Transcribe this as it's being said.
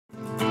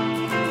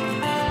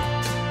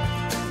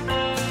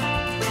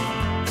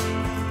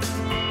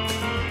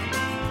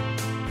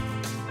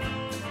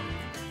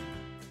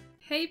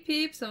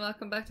peeps, and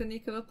welcome back to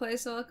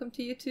NikaVillePlays, and welcome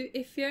to you too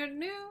if you're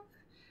new.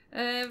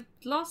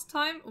 Last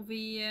time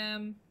we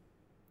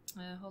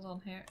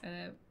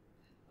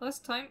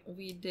last time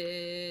we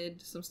did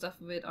some stuff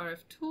with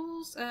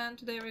rftools, and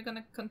today we're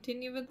gonna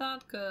continue with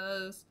that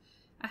because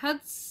I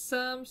had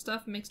some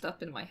stuff mixed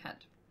up in my head.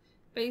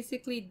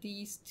 Basically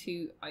these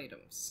two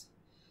items.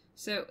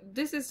 So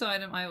this is the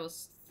item I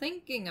was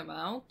thinking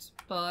about,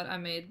 but I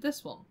made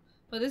this one.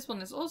 But this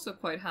one is also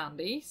quite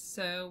handy,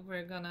 so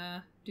we're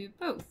gonna do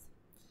both.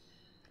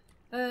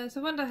 So I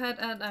went ahead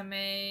and I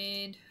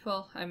made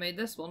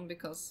this one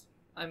because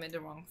I made the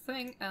wrong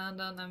thing, and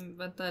then I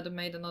went ahead and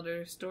made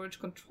another storage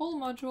control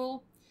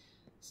module.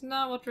 So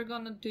now what we're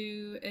gonna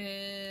do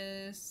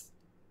is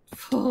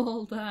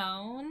fall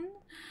down,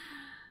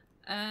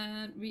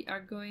 and we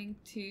are going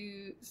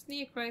to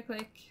sneak right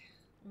click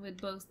with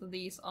both of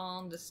these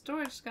on the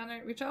storage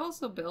scanner, which I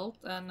also built,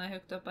 and I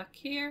hooked up back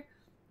here.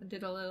 I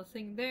did a little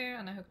thing there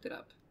and I hooked it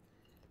up.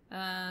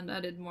 And I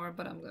did more,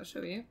 but I'm gonna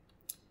show you.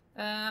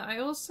 I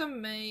also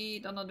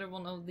made another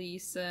one of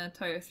these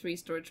Tier 3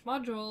 storage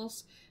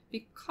modules,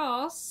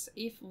 because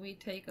if we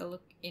take a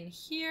look in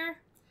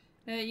here,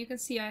 you can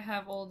see I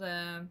have all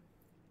the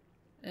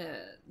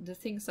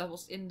things that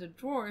was in the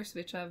drawers,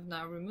 which I've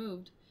now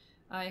removed.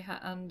 I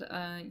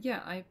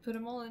put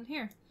them all in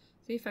here.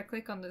 So if I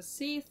click on the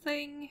C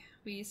thing,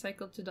 we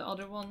cycle to the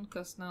other one,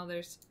 because now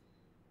there's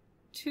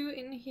two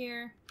in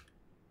here.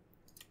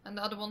 And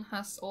the other one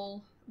has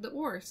all the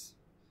ores.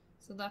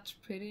 So that's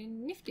pretty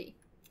nifty.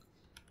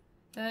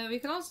 We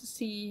can also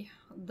see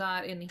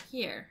that in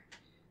here.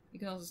 You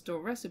can also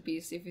store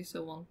recipes if you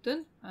so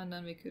wanted. And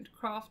then we could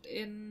craft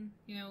in,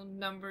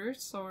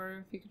 numbers,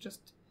 or if you could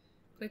just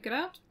click it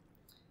out.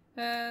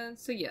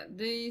 So yeah,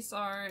 these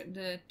are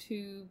the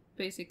two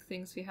basic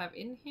things we have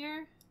in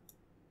here.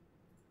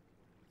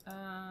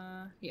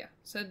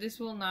 So this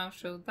will now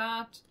show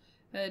that.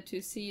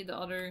 To see the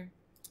other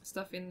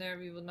stuff in there,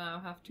 we will now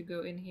have to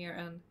go in here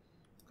and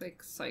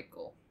click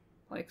cycle,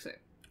 like so.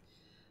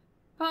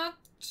 But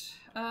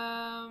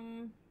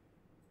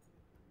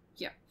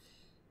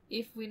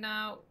if we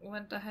now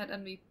went ahead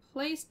and we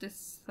placed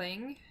this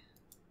thing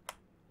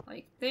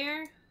like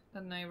there,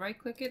 then I right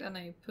click it and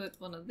I put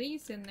one of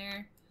these in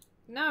there.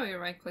 Now you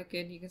right click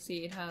it, you can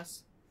see it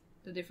has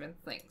the different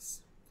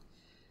things.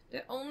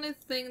 The only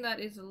thing that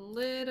is a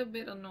little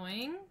bit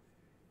annoying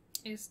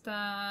is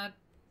that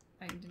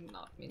I did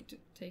not mean to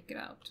take it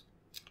out.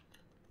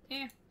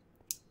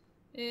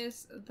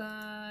 Is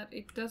that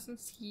it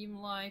doesn't seem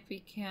like we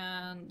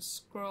can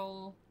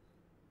scroll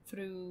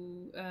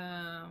through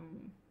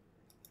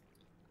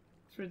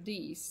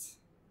these,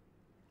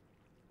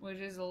 which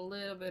is a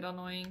little bit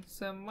annoying.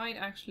 So I might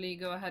actually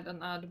go ahead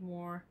and add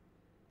more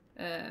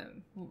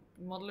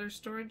modular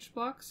storage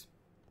blocks.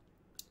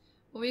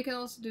 But we can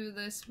also do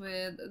this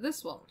with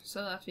this one,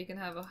 so that we can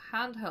have a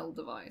handheld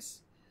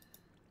device.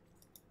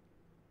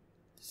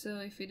 So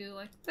if we do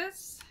like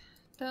this,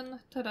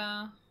 then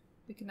ta-da,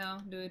 we can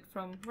now do it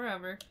from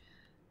wherever.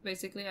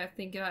 Basically, I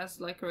think it has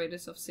like a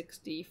radius of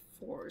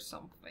 64 or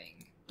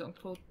something.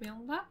 Don't quote me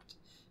on that.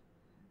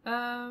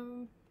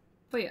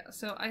 But yeah,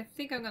 so I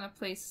think I'm gonna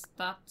place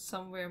that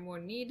somewhere more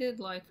needed,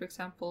 like for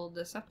example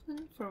the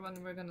Zeppelin, for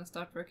when we're gonna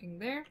start working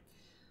there.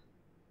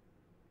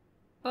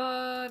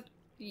 But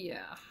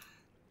yeah,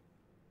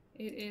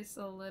 it is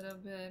a little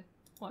bit...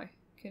 Why?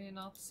 Can you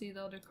not see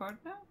the other card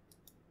now?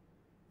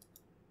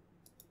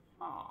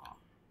 Aw.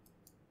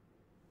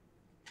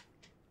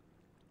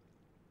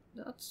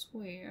 That's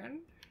weird.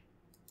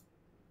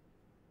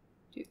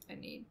 Do I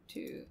need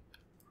to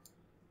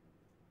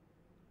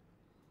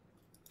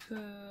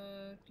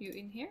put you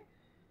in here?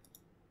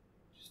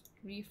 Just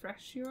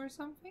refresh you or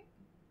something?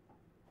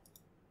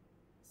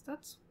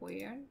 That's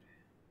weird.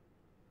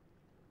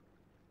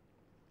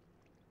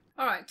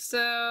 Alright,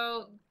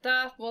 so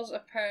that was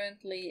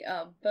apparently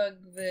a bug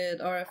with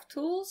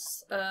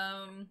rftools.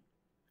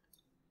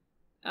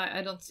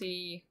 I don't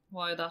see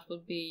why that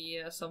would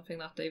be something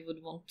that they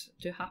would want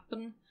to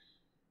happen.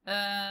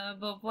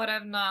 But what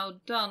I've now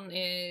done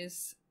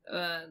is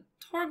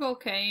Thorgal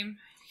came.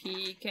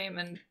 He came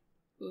and...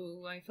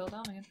 Ooh, I fell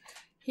down again.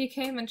 He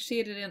came and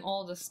cheated in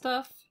all the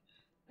stuff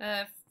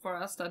for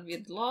us that we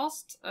had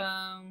lost.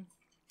 And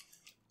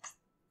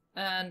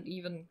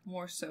even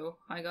more so,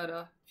 I got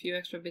a few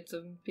extra bits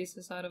and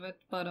pieces out of it,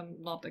 but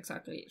I'm not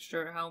exactly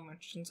sure how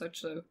much and such,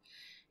 so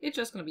it's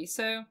just gonna be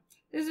so.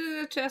 This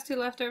is the chest he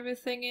left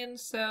everything in,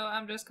 so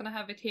I'm just gonna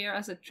have it here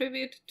as a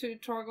tribute to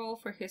Thorgal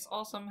for his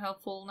awesome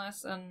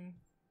helpfulness, and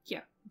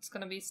yeah, it's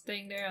gonna be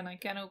staying there, and I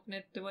can't open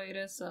it the way it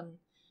is, and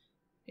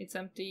it's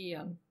empty,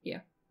 and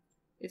yeah,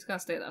 it's gonna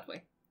stay that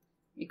way,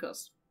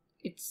 because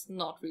it's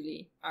not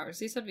really ours.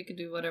 He said we could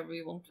do whatever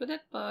we want with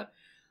it, but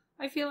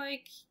I feel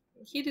like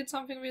he did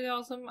something really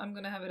awesome. I'm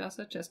gonna have it as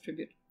a chest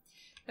tribute.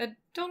 I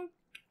don't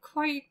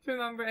quite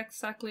remember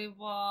exactly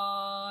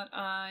what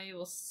I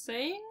was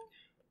saying.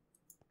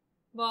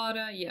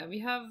 But yeah, we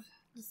have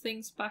the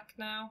things back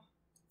now.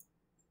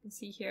 You can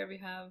see here we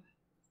have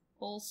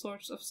all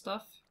sorts of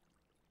stuff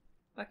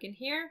back in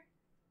here.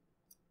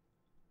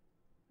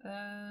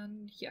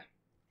 And yeah,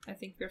 I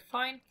think we're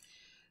fine.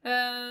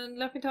 And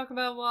let me talk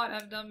about what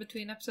I've done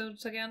between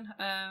episodes again.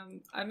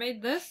 I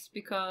made this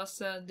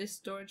because this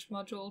storage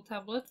module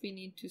tablet we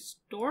need to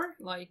store,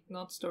 like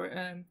not store,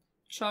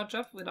 charge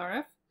up with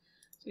RF.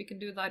 So we can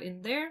do that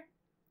in there.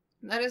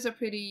 That is a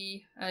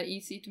pretty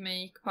easy to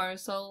make power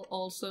cell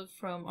also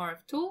from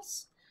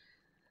rftools.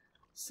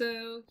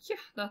 So yeah,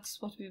 that's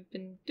what we've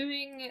been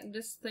doing.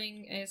 This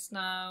thing is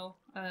now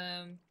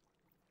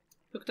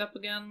hooked up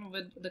again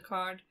with the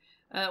card.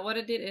 What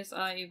I did is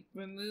I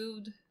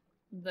removed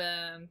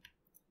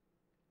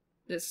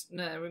this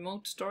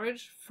remote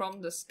storage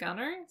from the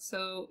scanner,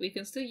 so we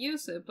can still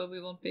use it, but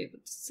we won't be able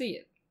to see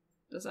it.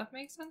 Does that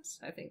make sense?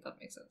 I think that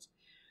makes sense.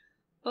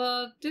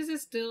 But this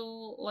is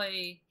still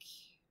like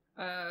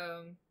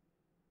a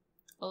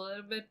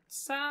little bit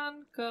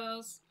sad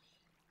because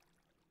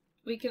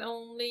we can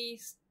only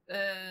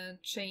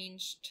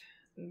change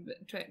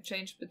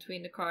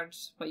between the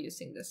cards by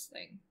using this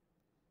thing.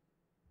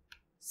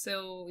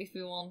 So if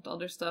we want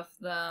other stuff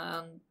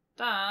than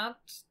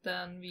that,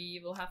 then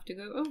we will have to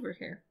go over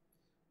here.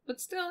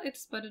 But still,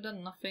 it's better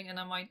than nothing, and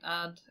I might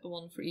add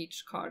one for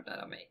each card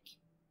that I make,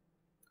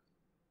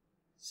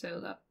 so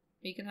that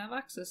we can have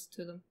access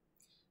to them.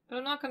 But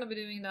I'm not going to be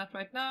doing that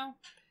right now.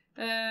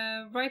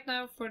 Right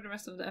now for the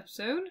rest of the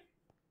episode,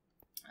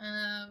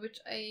 which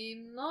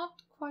I'm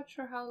not quite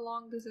sure how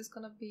long this is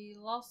going to be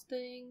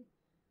lasting.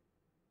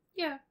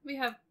 Yeah, we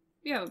have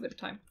a bit of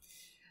time.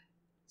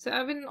 So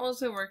I've been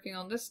also working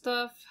on this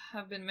stuff.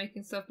 I've been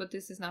making stuff, but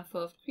this is now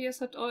full of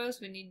creosote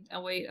oils. We need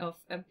a way of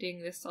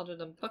emptying this other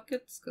than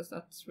buckets, because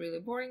that's really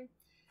boring.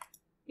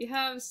 We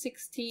have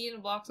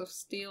 16 blocks of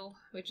steel,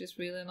 which is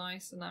really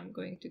nice, and I'm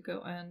going to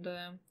go and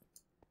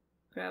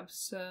grab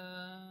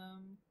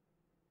some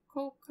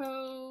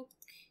cocoa.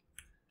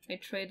 I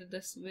traded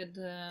this with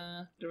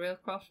the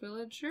Railcraft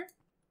villager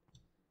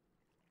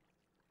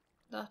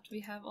that we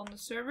have on the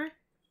server.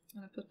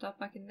 I'm gonna put that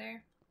back in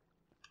there.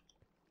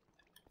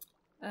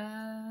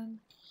 And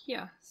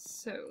yeah,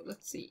 so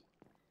let's see.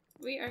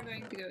 We are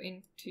going to go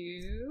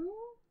into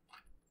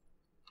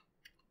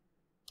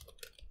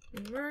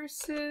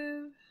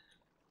immersive,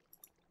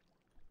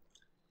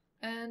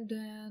 and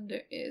then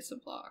there is a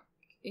block.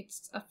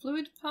 It's a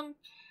fluid pump.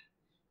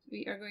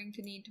 We are going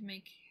to need to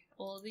make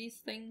all of these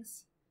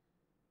things.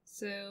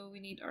 So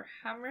we need our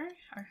hammer.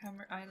 Our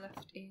hammer I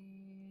left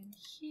in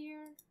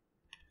here.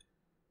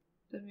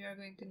 Then we are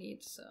going to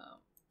need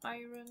some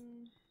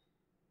iron.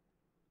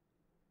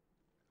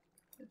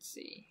 Let's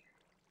see.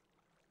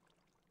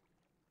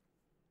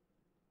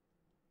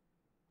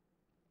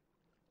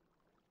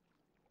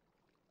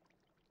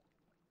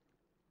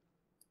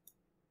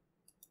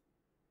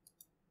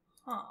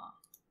 Huh.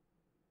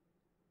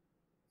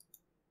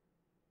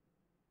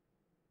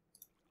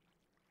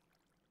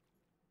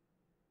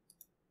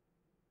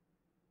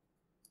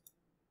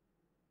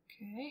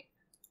 Okay.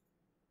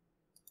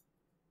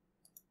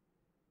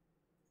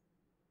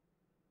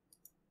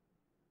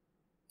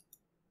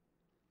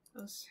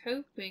 I was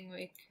hoping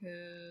we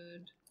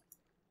could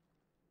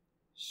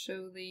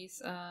show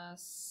these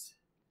as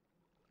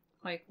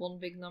like one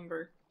big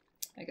number.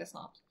 I guess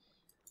not.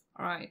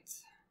 Alright.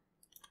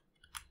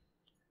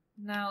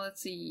 Now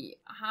let's see.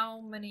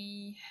 How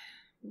many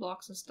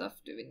blocks and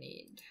stuff do we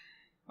need?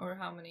 Or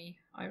how many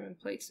iron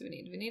plates do we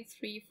need? We need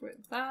 3 for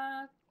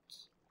that.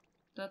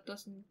 That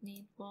doesn't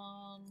need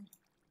 1.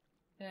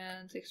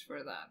 And 6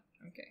 for that.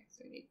 Okay,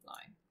 so we need 9.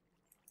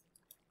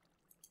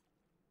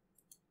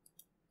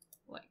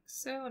 Like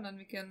so, and then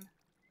we can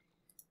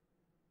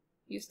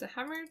use the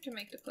hammer to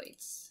make the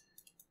plates.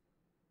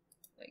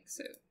 Like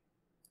so.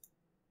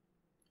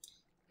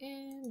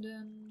 And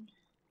then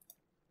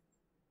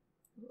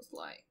it was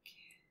like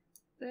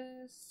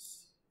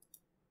this.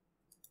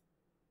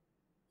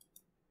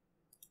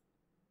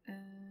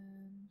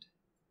 And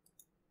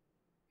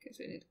okay,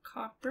 so we need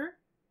copper.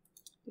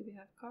 Do we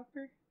have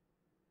copper?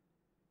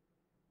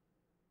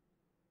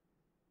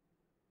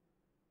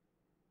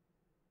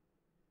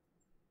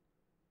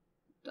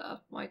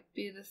 That might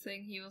be the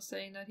thing he was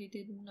saying that he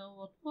didn't know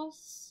what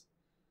was.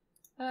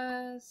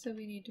 So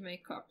we need to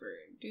make copper.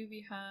 Do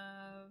we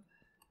have...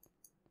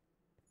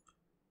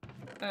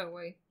 Oh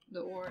wait,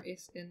 the ore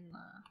is in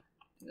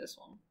this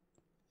one.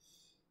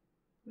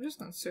 I'm just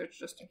gonna search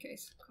just in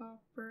case.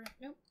 Copper,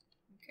 nope.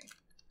 Okay.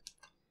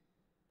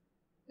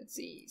 Let's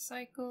see,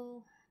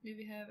 cycle. Do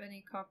we have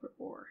any copper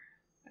ore?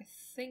 I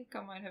think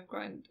I might have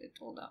grinded it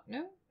all down.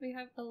 No, we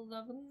have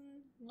 11,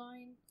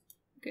 9.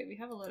 Okay, we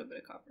have a little bit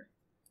of copper.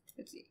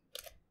 Let's see.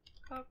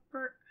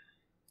 Copper.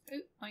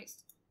 Oh,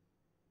 nice.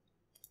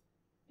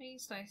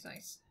 Nice, nice,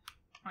 nice.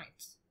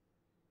 Right.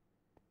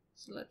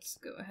 So let's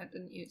go ahead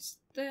and use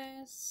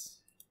this.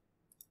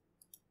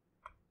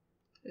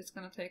 It's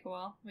gonna take a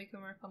while. We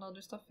can work on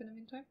other stuff in the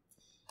meantime.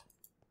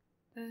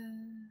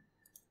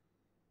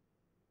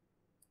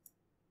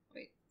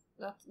 Wait,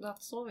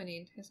 that's all we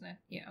need, isn't it?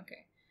 Yeah,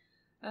 okay.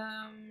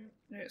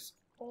 There's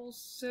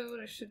also,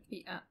 there should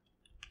be a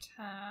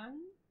tank.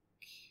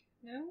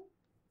 No?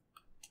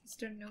 Is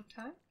there no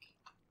tank?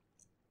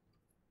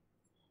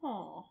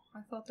 Oh,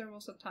 I thought there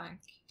was a tank.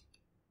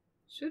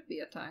 Should be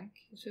a tank.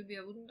 It should be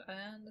a wooden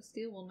and a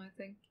steel one, I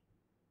think.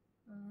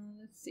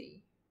 Let's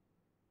see.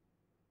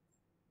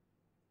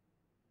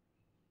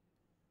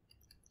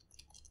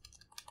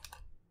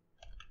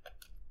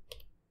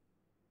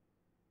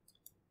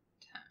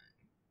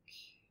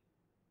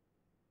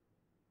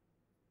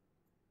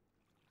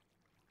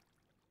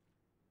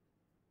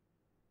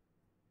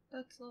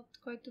 That's not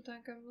quite the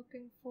tank I'm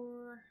looking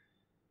for.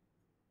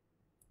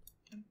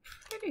 I'm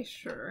pretty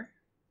sure.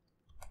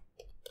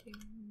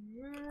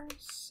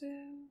 Immersive.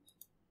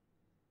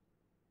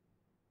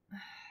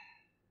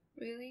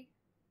 Really?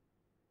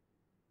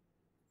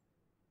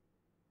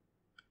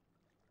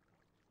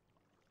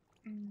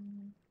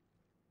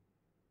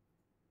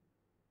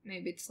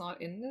 Maybe it's not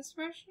in this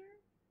version?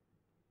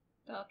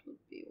 That would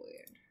be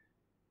weird.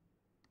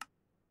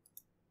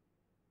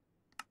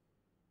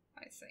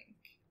 I think.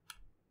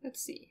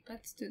 Let's see.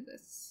 Let's do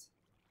this.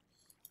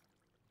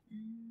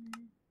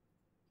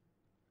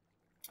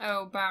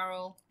 Oh,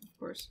 barrel, of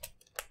course.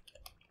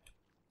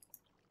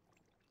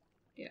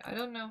 Yeah, I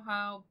don't know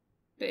how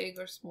big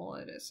or small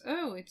it is.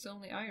 Oh, it's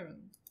only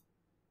iron.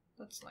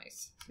 That's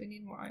nice. We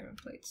need more iron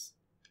plates.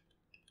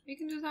 We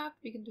can do that,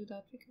 we can do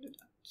that, we can do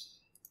that.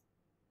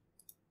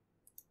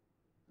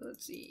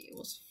 Let's see, it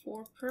was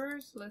 4 per,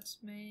 so let's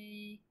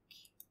make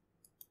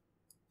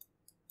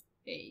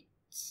 8.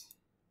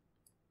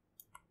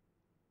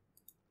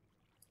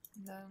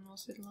 And then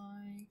was it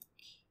like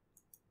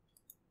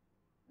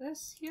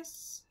this?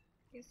 Yes.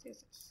 Yes, yes,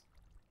 yes.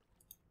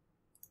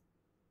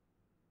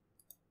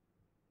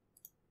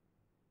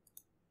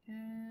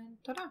 And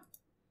ta-da!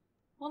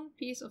 1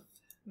 piece of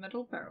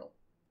metal barrel.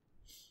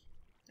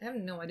 I have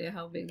no idea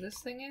how big this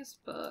thing is,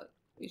 but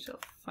we shall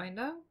find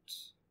out.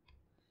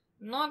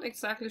 I'm not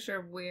exactly sure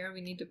where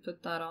we need to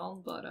put that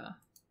on, but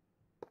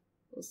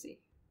we'll see.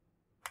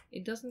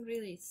 It doesn't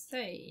really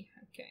say.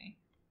 Okay.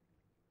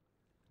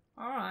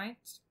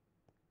 Alright.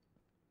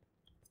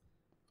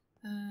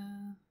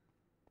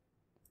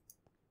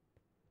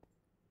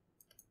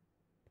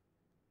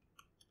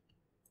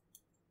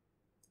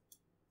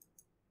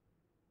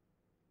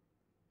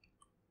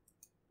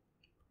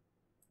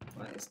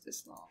 Why is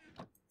this not?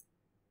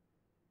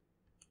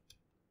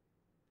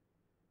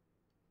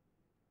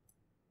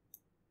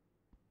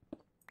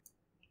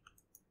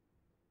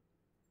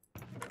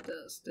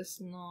 Does this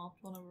not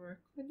want to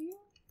work with you?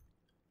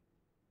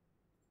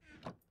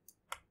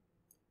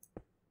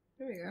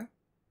 There we go.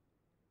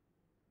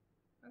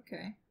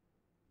 Okay.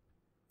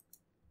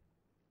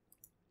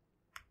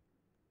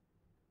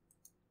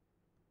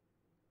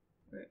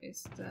 Where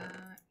is the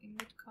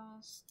ingot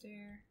cost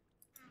there?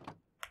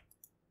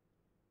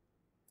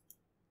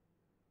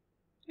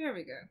 There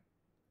we go.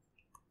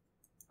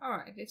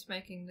 Alright, it's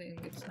making the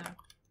ingots now.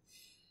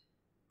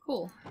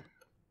 Cool.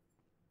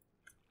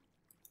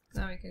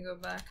 Now we can go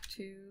back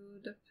to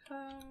the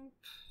pump.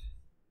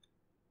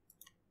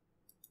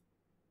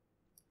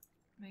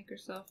 Make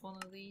yourself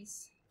one of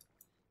these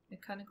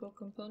mechanical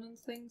component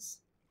things.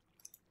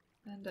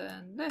 And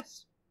then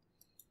this.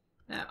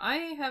 Now, I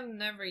have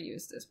never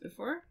used this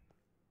before.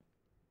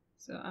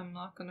 So I'm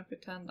not gonna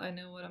pretend I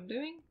know what I'm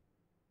doing.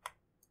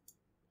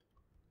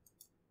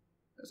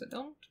 Because I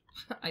don't.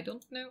 I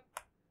don't know.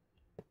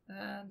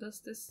 Does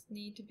this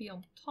need to be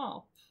on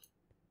top?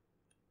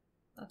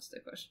 That's the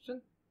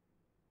question.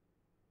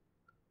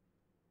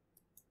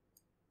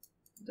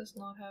 It does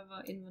not have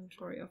an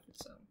inventory of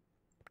its own.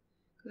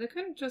 Because I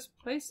couldn't just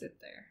place it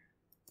there.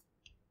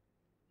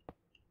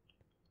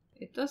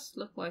 It does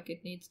look like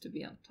it needs to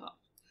be on top.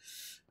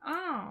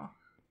 Ah,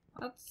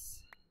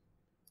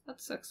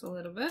 that sucks a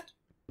little bit.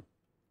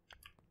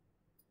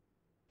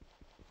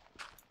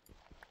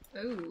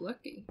 Oh,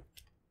 lucky.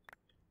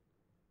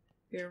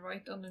 You're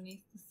right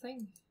underneath the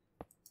thing.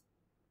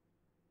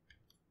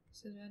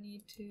 So I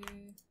need to...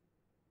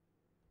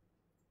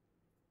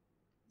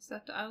 Is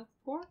that the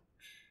outport?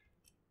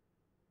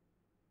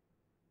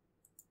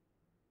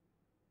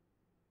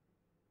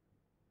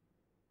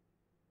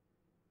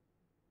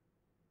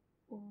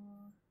 Or...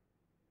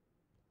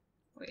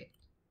 Wait.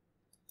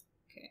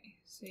 Okay,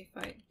 so if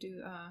I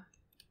do a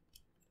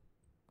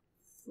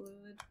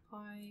fluid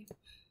pipe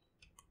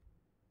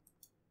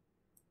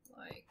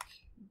like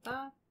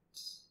that.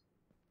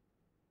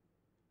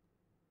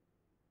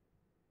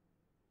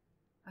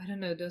 I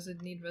don't know, does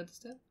it need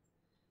redstone?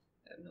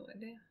 I have no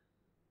idea.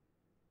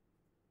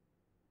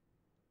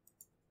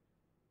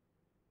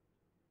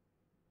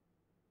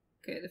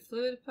 Okay, the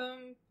fluid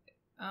pump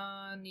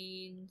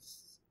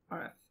needs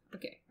RF.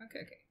 Okay.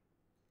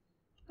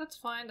 That's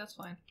fine, that's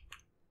fine.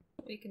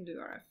 We can do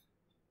RF.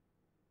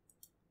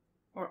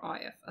 Or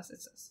IF, as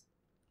it says.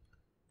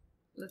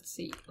 Let's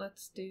see,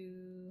 let's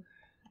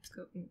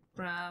go and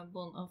grab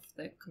one of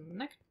the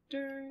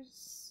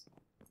connectors.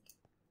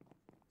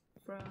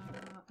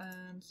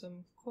 And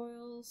some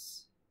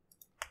coils.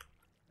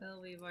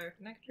 LV wire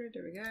connector,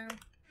 there we go.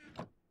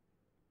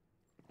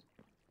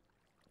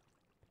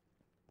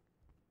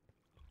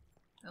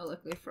 Now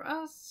luckily for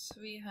us,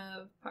 we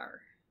have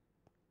power.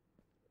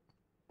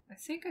 I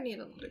think I need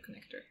another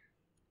connector.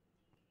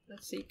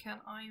 Let's see, can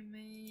I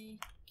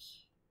make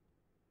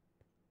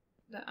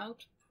the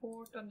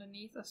outport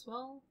underneath as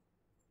well?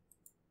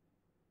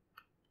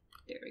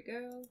 There we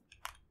go.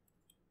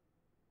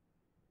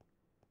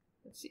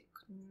 Let's see,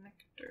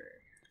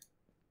 connector.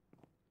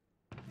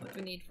 What do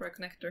we need for a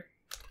connector?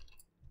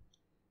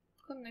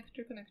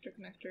 Connector.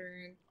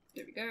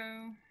 There we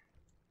go.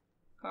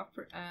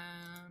 Copper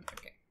and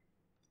okay.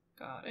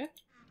 Got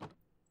it.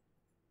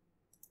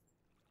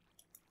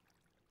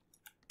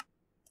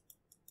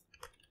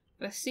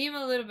 If I seem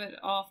a little bit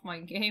off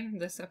my game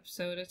this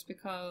episode, it's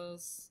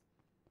because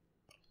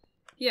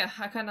yeah,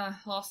 I kinda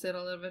lost it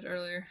a little bit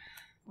earlier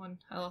when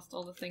I lost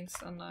all the things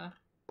and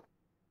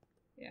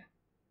yeah.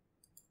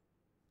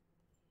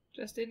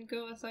 Just didn't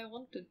go as I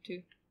wanted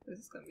to. This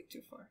is gonna be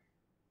too far.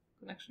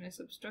 Connection is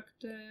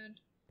obstructed.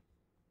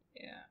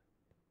 Yeah.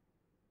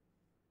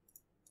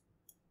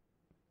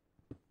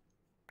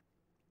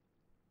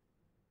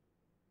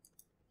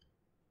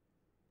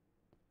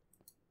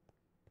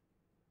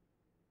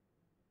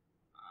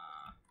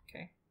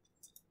 Okay.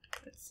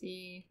 Let's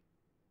see.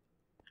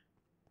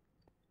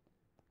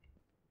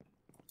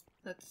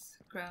 Let's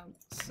grab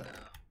some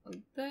of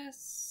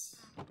this.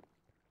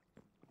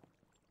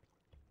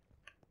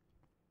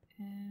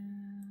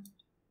 And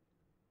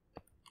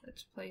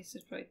let's place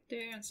it right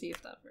there and see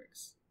if that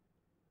works.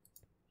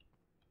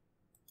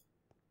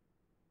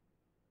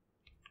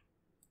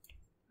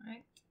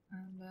 Right,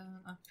 and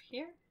then up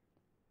here.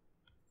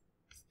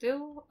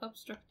 Still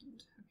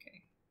obstructed.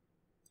 Okay.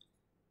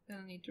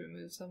 Gonna need to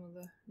remove some of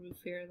the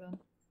roof here then.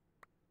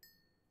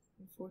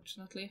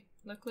 Unfortunately.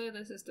 Luckily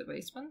this is the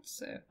basement,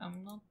 so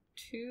I'm not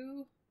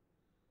too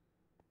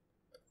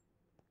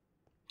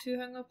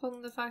hung up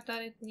on the fact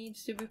that it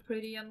needs to be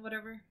pretty and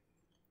whatever.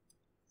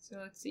 So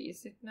let's see,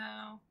 is it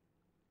now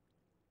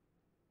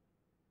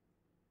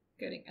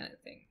getting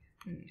anything?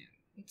 No,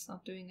 it's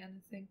not doing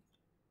anything.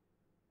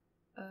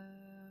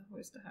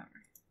 Where's the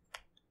hammer?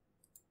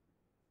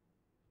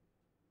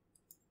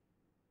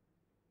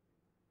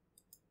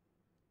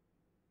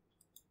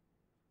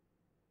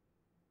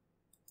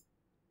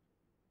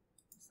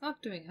 It's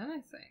not doing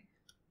anything.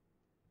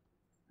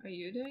 Are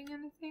you doing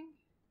anything?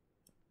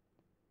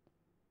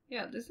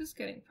 Yeah, this is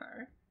getting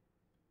power.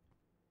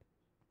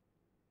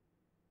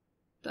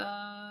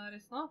 That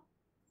is not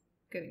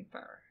getting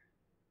power.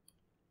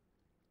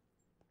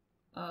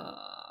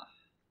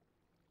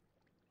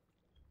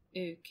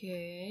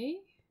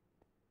 Okay.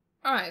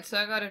 Alright, so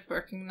I got it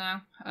working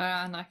now,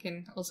 and I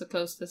can also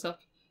close this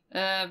up.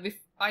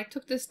 I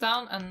took this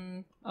down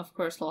and of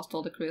course lost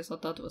all the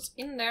creosote that was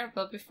in there,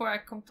 but before I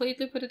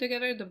completely put it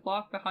together, the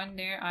block behind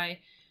there, I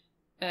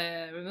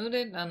removed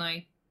it and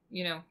I,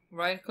 you know,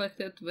 right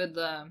clicked it with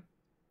the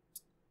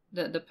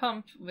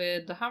pump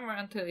with the hammer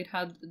until it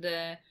had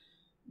the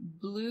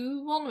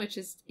blue one, which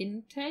is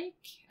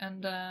intake,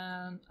 and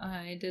then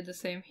I did the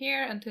same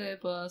here until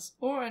it was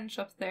orange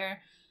up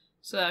there,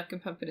 so I can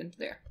pump it into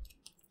there.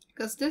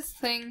 Because this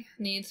thing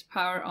needs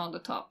power on the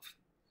top,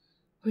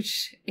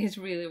 which is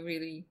really,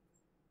 really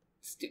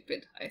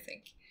stupid, I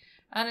think.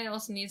 And it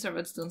also needs a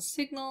redstone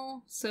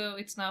signal, so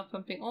it's now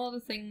pumping all the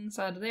things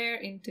out of there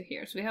into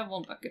here. So we have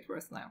 1 bucket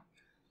worth now,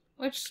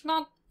 which is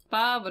not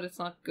bad, but it's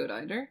not good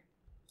either.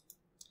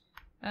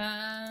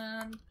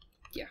 And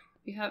yeah,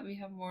 we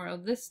have more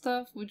of this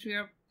stuff, which we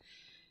are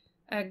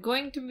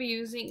going to be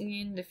using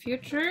in the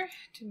future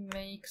to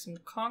make some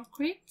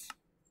concrete.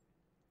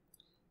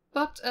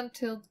 But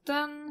until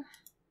then,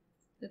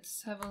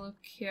 let's have a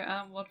look here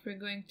at what we're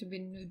going to be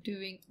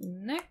doing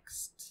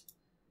next.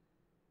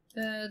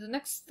 The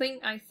next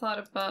thing I thought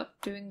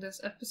about doing this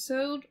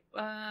episode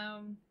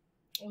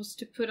was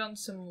to put on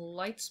some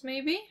lights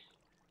maybe.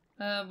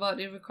 But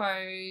it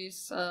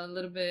requires a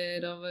little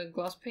bit of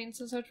glass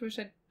paints and such, which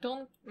I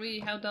don't really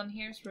have done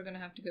here, so we're gonna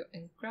have to go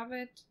and grab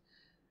it.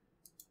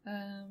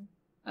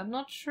 I'm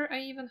not sure I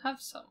even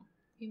have some.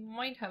 We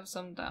might have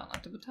some down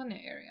at the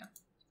Botania area.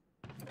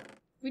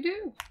 We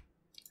do!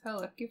 How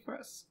lucky for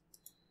us.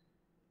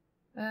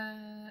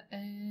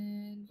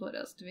 And what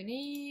else do we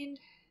need?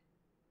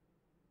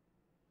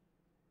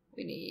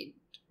 We need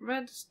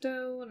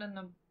redstone and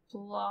a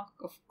block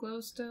of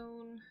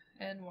glowstone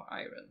and more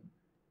iron.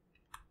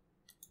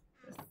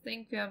 I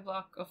think we have a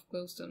block of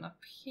glowstone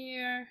up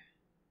here.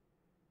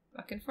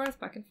 Back and forth,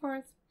 back and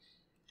forth.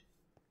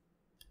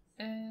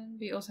 And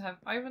we also have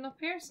iron up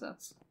here, so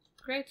that's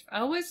great.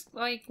 I always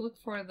like look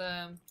for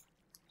the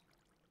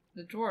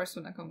drawers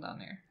when I come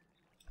down here.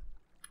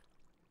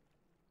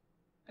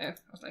 Oh,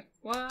 I was like,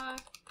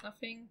 what?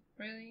 Nothing?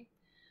 Really?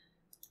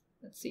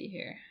 Let's see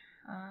here.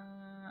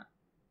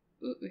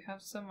 Ooh, we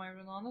have some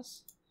iron on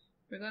us.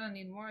 We're gonna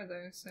need more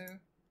though, so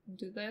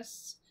do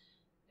this.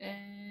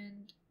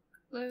 And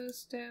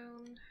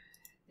glowstone.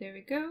 There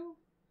we go.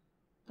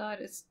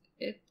 That is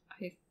it,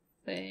 I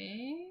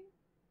think.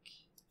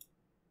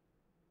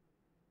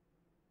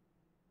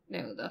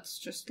 No, that's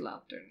just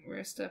lantern.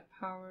 Where's the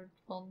powered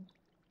one?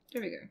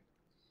 There we go.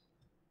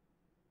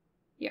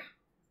 Yeah,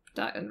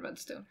 that and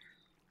redstone.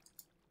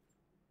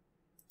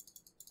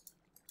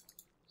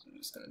 So I'm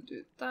just gonna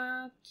do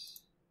that.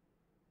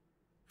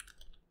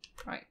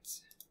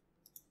 Right.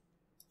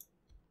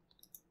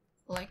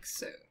 Like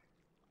so.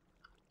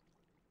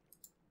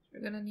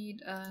 We're gonna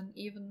need an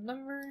even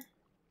number.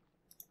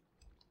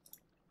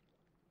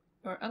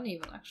 Or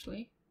uneven,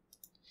 actually.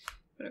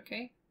 But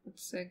okay,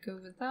 let's go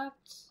with that.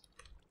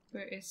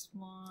 Where is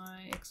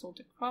my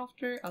exalted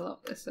crafter? I love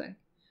this thing.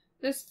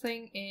 This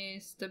thing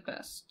is the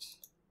best.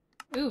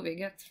 Ooh, we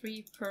get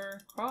 3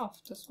 per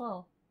craft as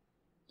well.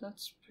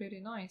 That's pretty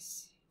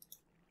nice.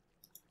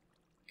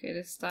 Okay,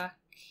 this stack.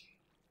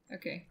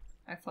 Okay,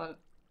 I thought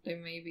they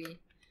maybe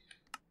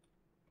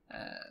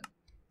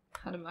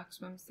had a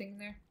maximum thing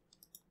there.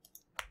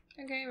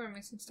 Okay, we're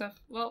missing stuff.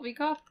 Well, we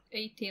got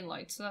 18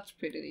 lights, so that's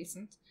pretty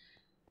decent.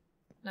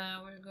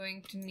 Now we're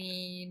going to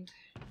need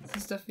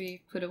some stuff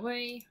we put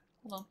away.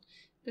 Hold on.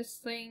 This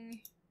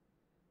thing.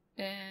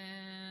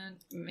 And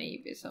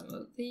maybe some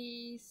of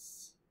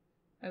these.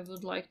 I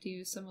would like to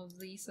use some of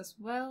these as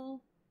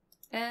well.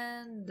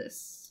 And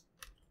this.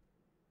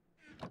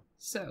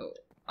 So,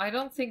 I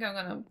don't think I'm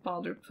gonna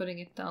bother putting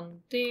it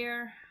down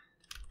there.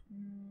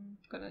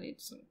 Gonna need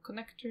some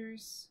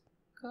connectors.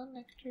 There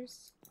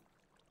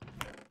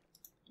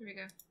we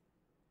go.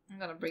 I'm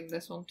gonna bring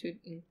this one too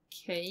in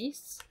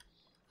case.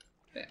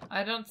 But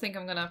I don't think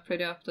I'm gonna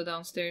pretty up the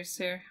downstairs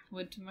here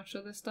with too much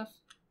of this stuff.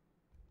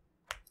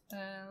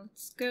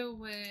 Let's go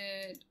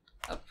with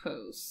a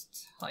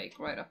post, like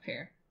right up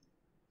here.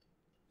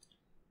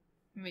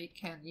 We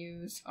can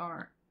use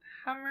our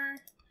hammer.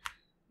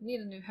 We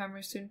need a new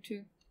hammer soon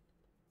too.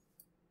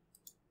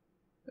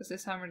 Because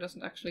this hammer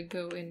doesn't actually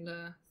go in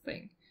the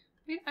thing.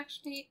 Wait,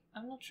 actually,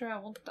 I'm not sure I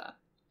want that.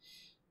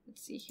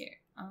 Let's see here.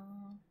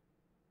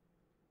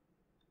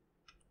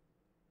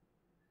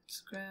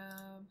 Let's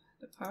grab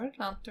the powered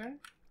lantern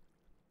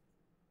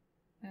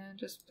and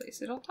just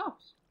place it on top.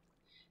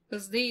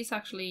 Because these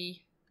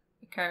actually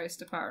carries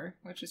the power,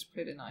 which is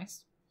pretty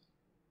nice.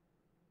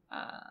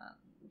 And I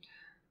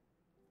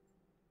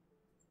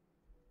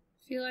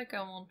feel like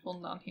I want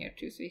one down here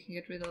too, so we can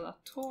get rid of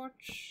that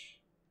torch.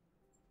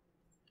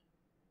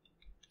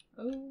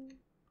 Oh.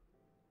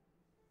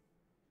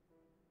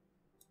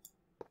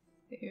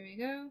 Here we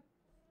go.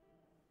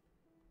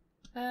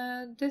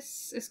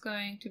 This is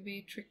going to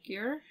be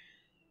trickier.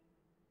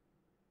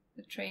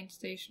 The train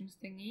station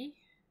thingy.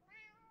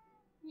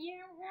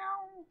 Yeah,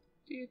 wow.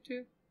 Do you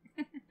too?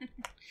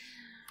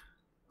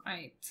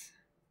 Right.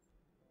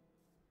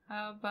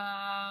 How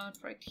about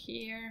right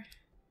here?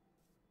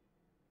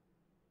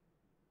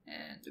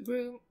 And the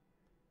broom.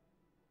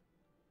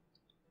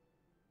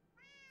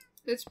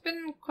 It's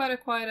been quite a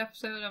quiet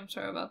episode, I'm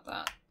sorry about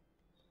that.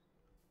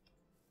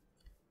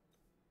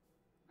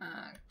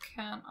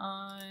 Can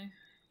I?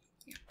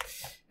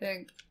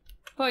 Yeah.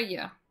 But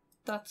yeah,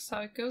 that's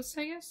how it goes,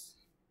 I guess.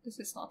 This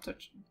is not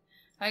touching.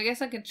 I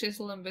guess I can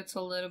chisel them bits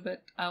a little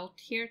bit out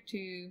here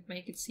to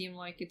make it seem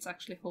like it's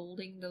actually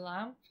holding the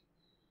lamp.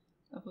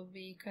 That would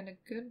be kind of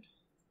good.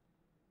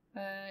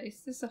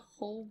 Is this a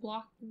whole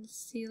block in the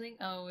ceiling?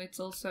 Oh, it's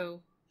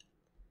also...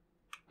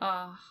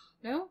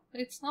 no,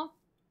 it's not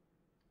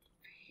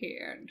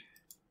paired.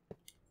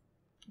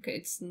 Okay,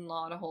 it's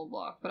not a whole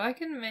block, but I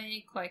can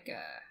make like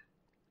a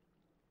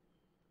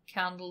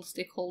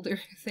candlestick holder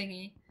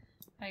thingy,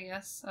 I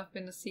guess, up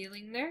in the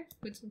ceiling there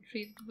with some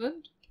treated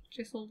wood,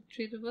 chiseled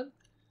treated wood,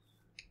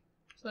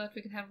 so that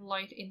we can have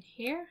light in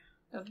here.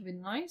 That would be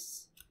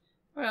nice.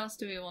 Where else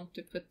do we want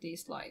to put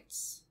these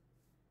lights?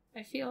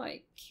 I feel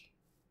like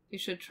we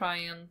should try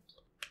and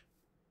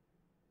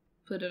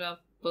put it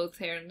up both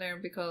here and there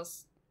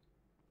because,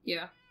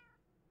 yeah,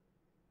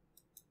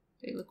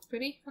 they look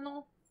pretty and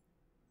all.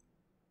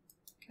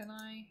 Can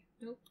I?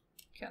 Nope,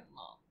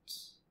 cannot.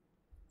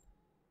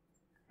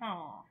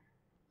 Oh.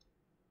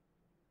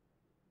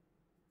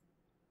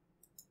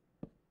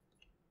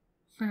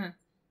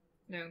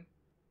 No.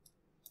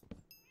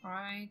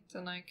 Right,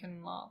 and I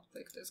cannot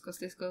click this because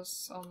this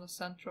goes on the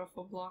center of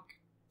a block.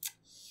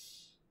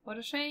 What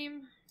a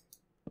shame.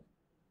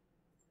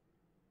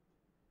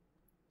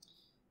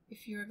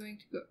 If you're going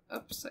to go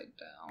upside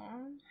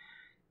down,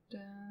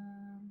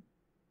 then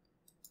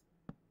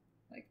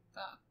like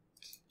that.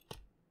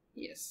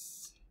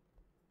 Yes.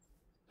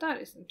 That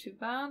isn't too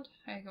bad.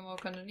 I can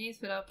walk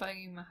underneath without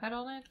banging my head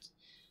on it.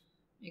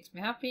 Makes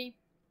me happy.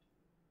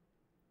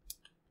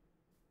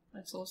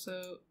 Let's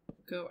also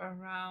go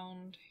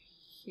around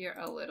here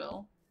a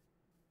little.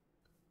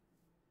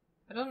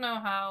 I don't know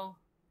how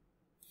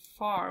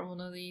far one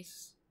of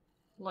these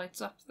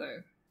lights up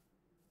though.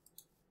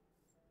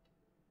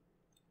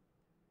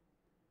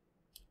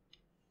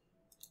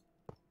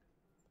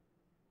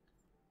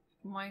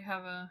 It might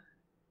have a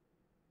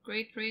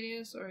great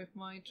radius or it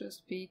might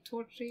just be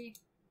torchy.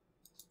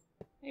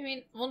 I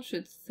mean, one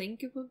should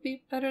think it would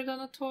be better than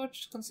a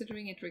torch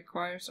considering it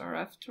requires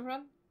RF to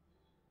run.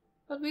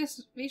 But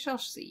we shall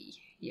see.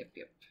 Yep,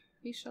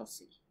 we shall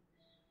see.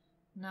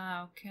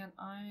 Now, can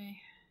I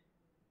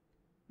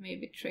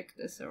maybe trick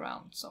this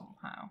around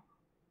somehow?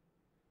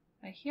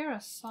 I hear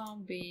a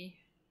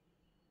zombie.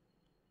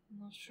 I'm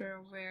not sure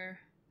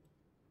where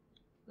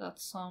that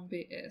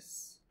zombie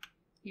is.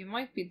 You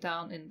might be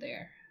down in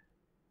there.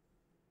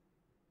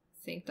 I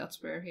think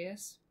that's where he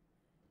is.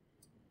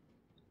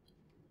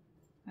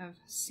 I've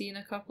seen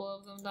a couple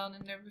of them down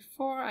in there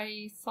before.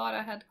 I thought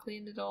I had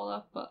cleaned it all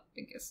up, but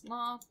I guess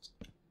not.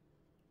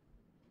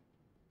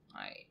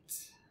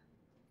 Right.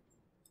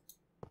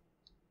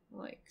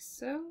 Like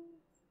so.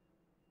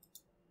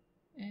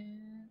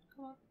 And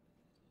come on.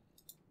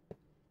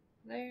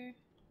 There.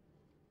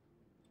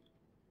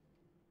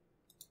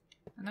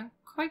 And I'm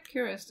quite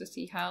curious to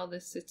see how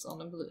this sits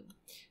on a balloon.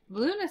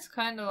 Balloon is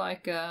kind of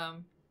like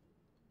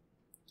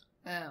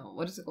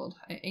what is it called?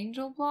 An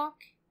angel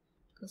block?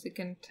 Because it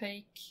can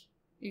take,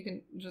 you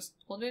can just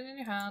hold it in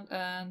your hand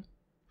and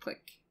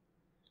click.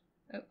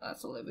 Oh,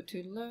 that's a little bit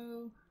too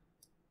low.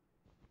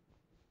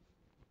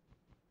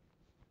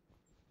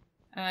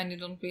 And you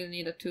don't really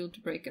need a tool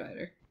to break it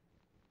either.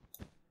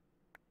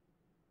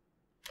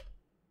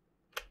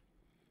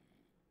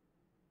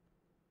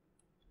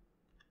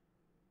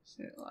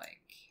 So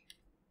like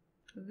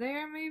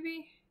there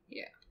maybe?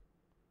 Yeah.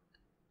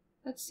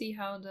 Let's see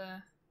how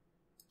the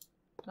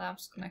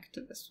lamps connect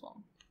to this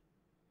one.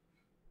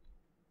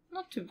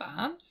 Not too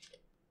bad.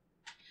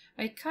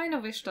 I kind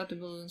of wish that the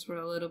balloons were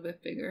a little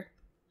bit bigger.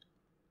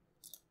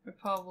 We're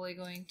probably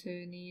going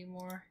to need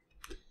more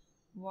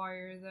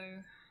wire though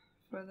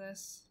for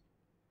this.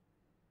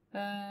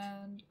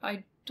 And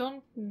I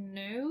don't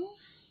know,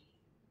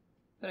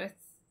 but I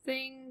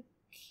think,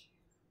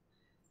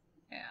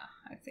 yeah,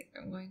 I think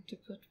I'm going to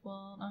put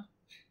one up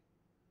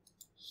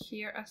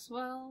here as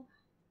well.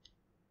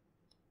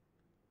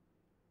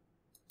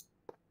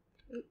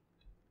 Oop.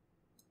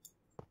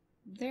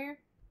 There.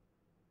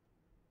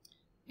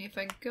 If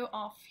I go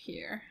off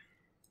here,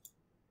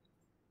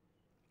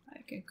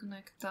 I can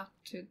connect that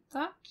to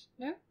that.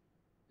 No,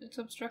 it's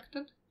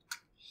obstructed.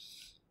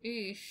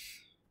 Eesh.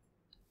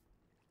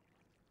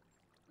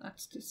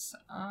 That's too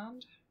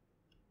sad.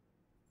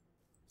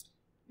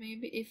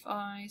 Maybe if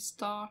I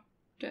start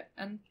the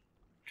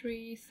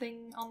entry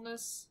thing on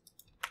this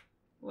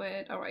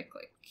with a right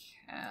click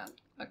and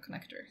a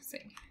connector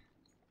thing.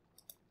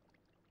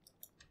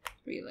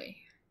 Relay.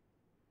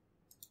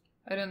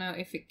 I don't know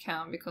if it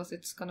can because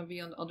it's gonna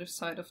be on the other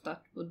side of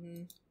that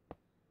wooden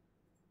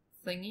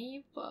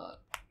thingy,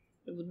 but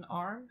the wooden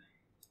arm.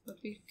 But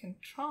we can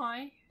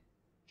try.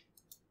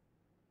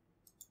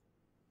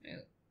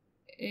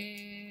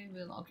 It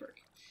will not work.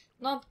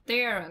 Not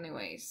there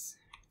anyways.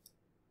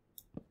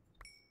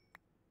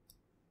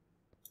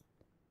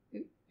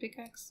 Ooh,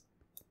 pickaxe.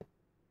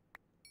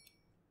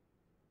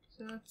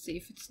 So let's see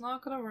if it's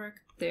not gonna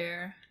work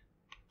there.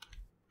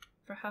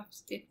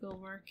 Perhaps it will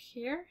work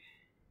here.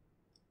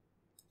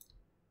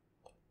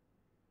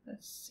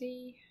 Let's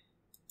see.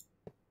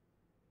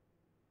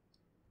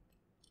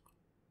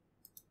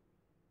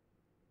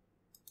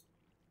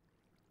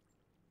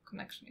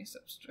 Connection is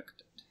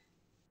obstructed.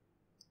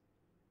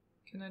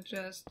 Can I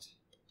just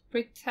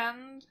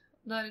pretend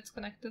that it's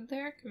connected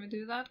there? Can we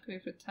do that? Can we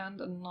pretend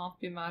and not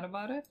be mad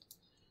about it?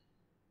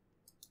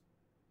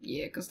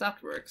 Yeah, because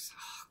that works.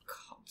 Oh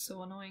god,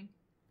 so annoying.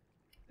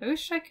 I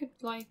wish I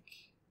could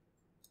like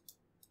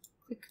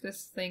click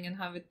this thing and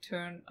have it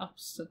turn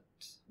opposite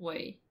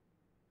way.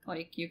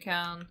 Like you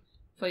can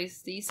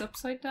place these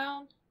upside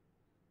down.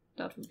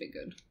 That would be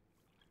good.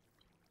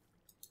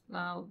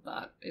 Now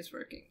that is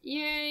working.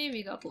 Yay,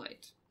 we got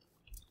light.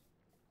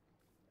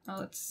 Now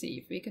let's see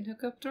if we can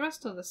hook up the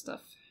rest of the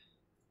stuff.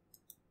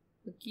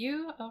 Hook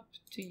you up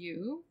to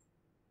you.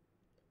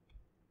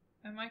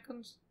 Am I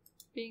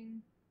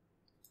being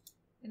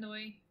in the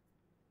way?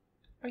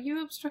 Are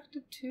you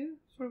obstructed too,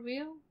 for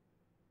real?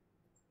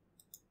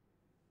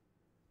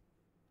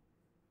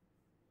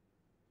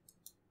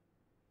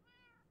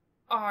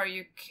 Are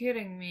you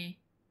kidding me?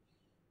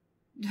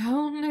 The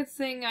only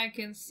thing I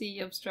can see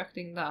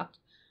obstructing that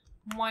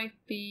might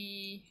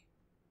be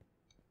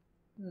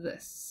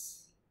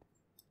this,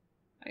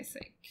 I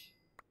think.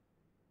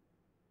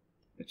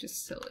 Which is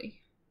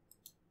silly.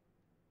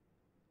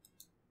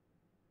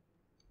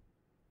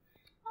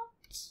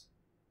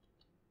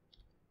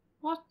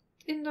 What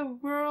in the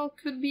world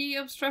could be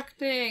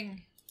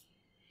obstructing?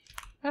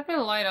 Let me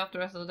light up the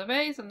rest of the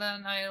base and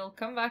then I'll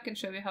come back and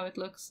show you how it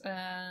looks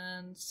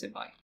and say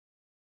bye.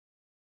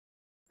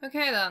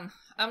 Okay then,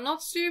 I'm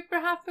not super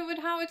happy with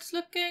how it's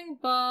looking,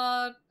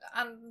 but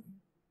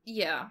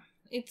yeah,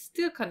 it's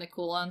still kind of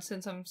cool, and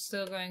since I'm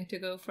still going to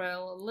go for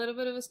a little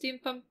bit of a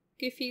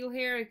steampunky feel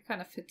here, it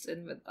kind of fits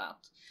in with that.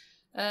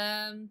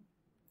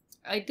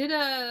 I did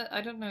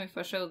I don't know if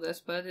I showed this,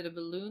 but I did a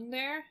balloon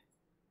there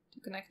to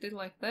connect it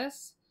like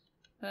this,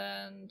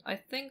 and I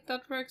think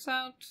that works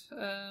out.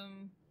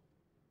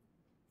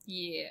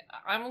 Yeah,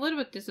 I'm a little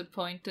bit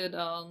disappointed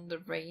on the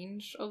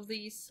range of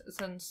these,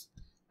 since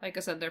like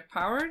I said, they're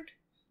powered,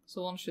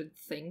 so one should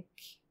think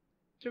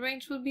the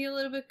range would be a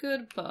little bit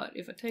good, but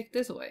if I take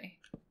this away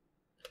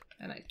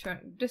and I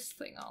turn this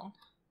thing on,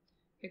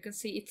 you can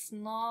see it's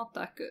not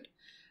that good.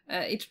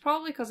 It's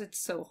probably because it's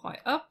so high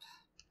up,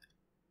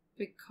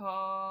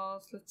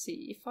 because, let's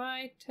see, if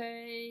I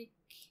take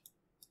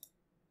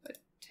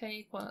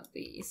one of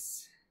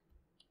these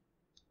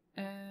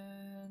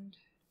and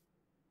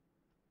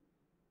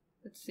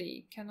Let's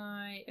see, can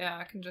I... Yeah,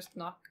 I can just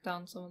knock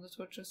down some of the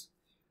torches.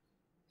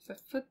 If I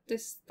put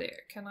this there,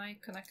 can I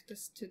connect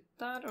this to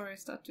that, or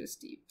is that too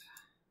steep?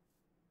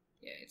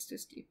 Yeah, it's too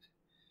steep.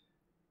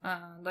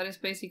 That is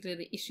basically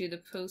the issue. The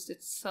post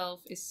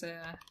itself is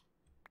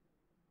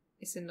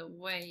in the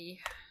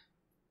way.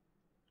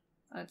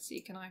 Let's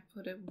see, can I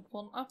put it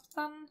one up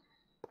then?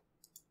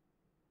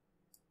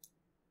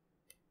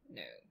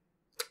 No.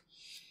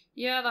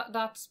 Yeah,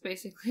 that's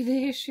basically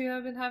the issue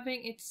I've been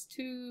having. It's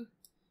too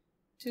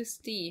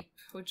steep,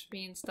 which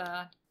means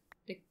that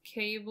the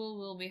cable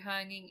will be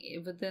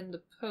hanging within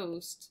the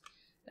post.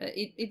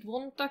 It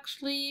won't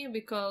actually,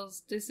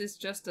 because this is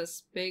just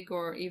as big,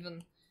 or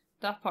even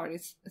that part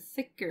is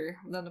thicker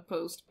than the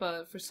post,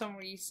 but for some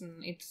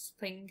reason it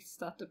thinks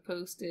that the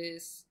post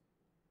is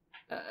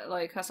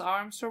like has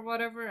arms or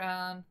whatever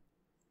and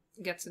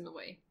gets in the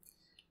way.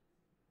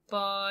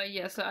 But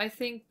yeah, so I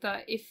think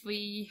that if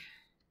we...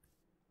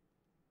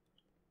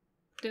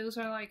 Those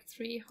are like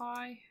 3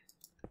 high.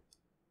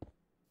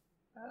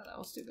 That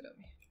was stupid of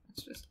me.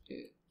 Let's just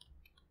do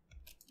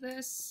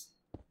this.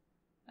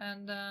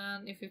 And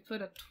then if we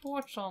put a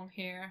torch on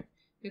here,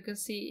 you can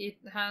see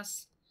it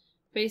has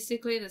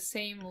basically the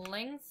same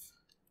length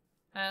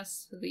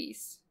as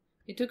these.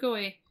 It took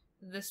away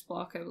this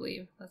block, I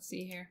believe. Let's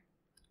see here.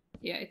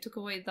 Yeah, it took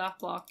away that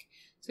block.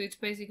 So it's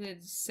basically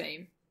the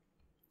same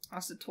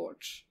as the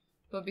torch.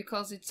 But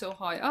because it's so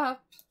high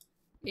up,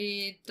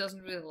 it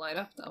doesn't really light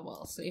up that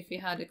well. So if we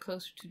had it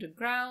closer to the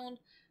ground,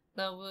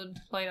 that would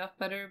light up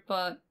better,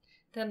 but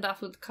then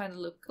that would kind of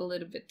look a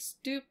little bit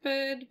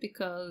stupid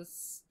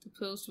because the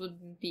post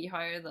would be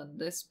higher than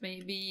this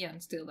maybe,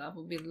 and still that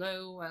would be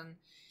low, and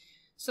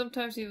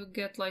sometimes you would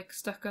get like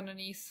stuck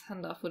underneath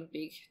and that wouldn't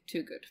be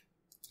too good.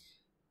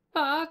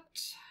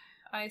 But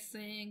I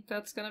think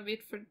that's gonna be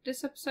it for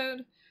this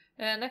episode.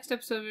 Next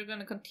episode we're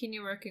gonna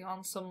continue working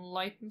on some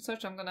light and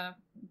such. I'm gonna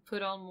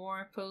put on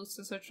more posts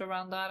and such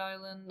around that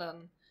island,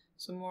 and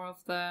some more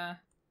of the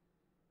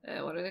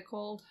what are they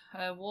called?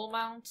 Wall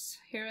mounts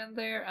here and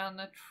there,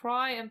 and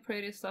try and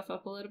pretty stuff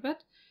up a little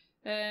bit.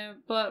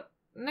 But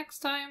next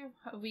time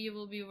we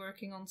will be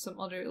working on some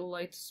other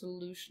light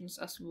solutions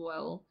as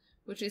well,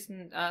 which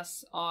isn't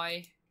as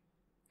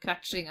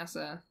eye-catching as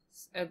a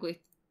ugly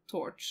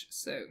torch,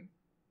 so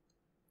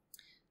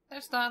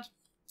there's that.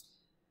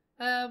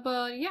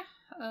 But yeah,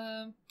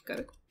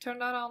 gotta turn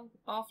that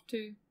off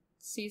to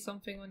see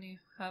something when you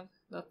have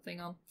that thing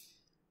on.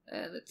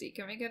 Let's see,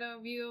 can we get a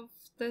view of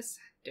this?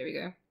 There we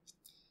go.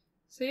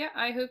 So yeah,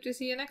 I hope to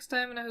see you next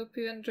time, and I hope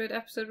you enjoyed the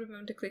episode.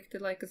 Remember to click the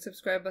like and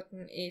subscribe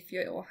button if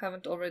you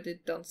haven't already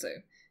done so.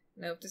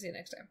 And I hope to see you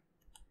next time.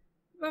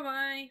 Bye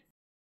bye!